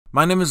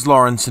My name is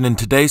Lawrence, and in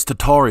today's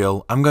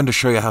tutorial I'm going to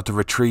show you how to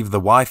retrieve the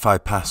Wi-Fi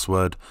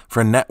password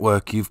for a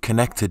network you've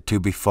connected to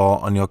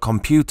before on your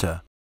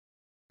computer.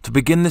 To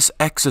begin this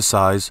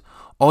exercise,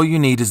 all you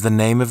need is the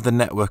name of the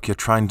network you're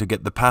trying to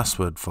get the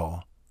password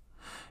for.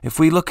 If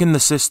we look in the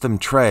system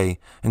tray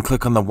and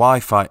click on the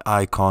Wi-Fi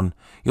icon,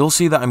 you'll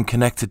see that I'm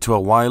connected to a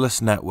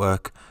wireless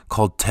network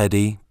called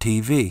Teddy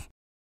TV.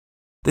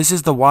 This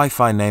is the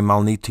Wi-Fi name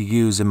I'll need to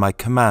use in my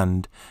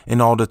command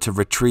in order to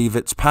retrieve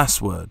its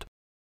password.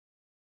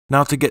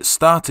 Now, to get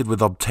started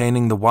with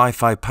obtaining the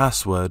Wi-Fi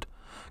password,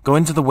 go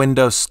into the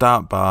Windows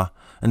start bar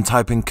and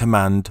type in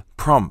command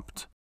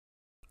prompt.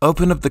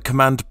 Open up the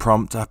command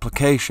prompt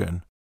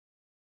application.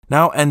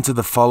 Now enter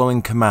the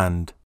following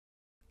command: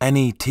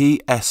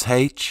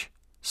 netsh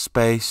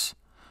space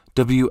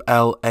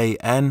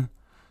wlan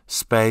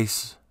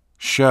space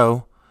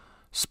show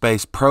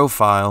space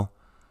profile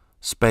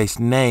space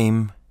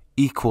name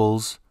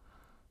equals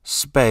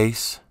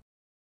space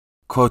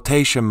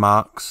quotation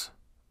marks,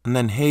 and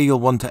then here you'll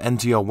want to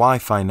enter your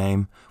Wi-Fi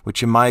name,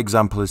 which in my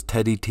example is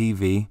Teddy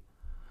TV,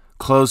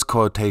 close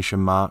quotation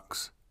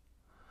marks,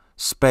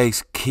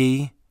 space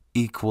key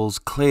equals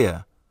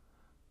clear.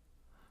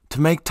 To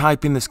make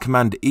typing this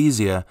command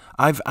easier,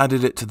 I've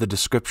added it to the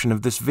description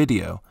of this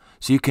video,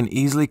 so you can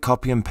easily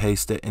copy and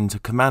paste it into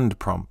command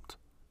prompt.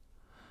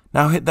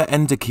 Now hit the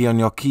enter key on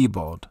your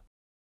keyboard.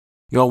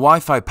 Your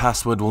Wi-Fi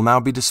password will now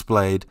be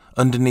displayed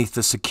underneath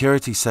the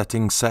security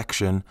settings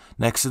section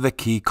next to the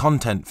key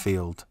content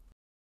field.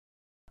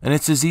 And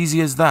it's as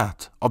easy as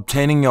that.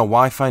 Obtaining your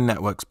Wi-Fi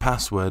network's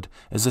password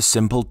is a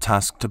simple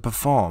task to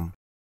perform.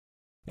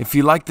 If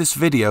you like this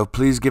video,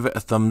 please give it a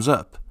thumbs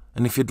up.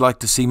 And if you'd like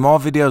to see more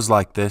videos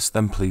like this,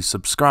 then please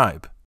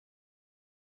subscribe.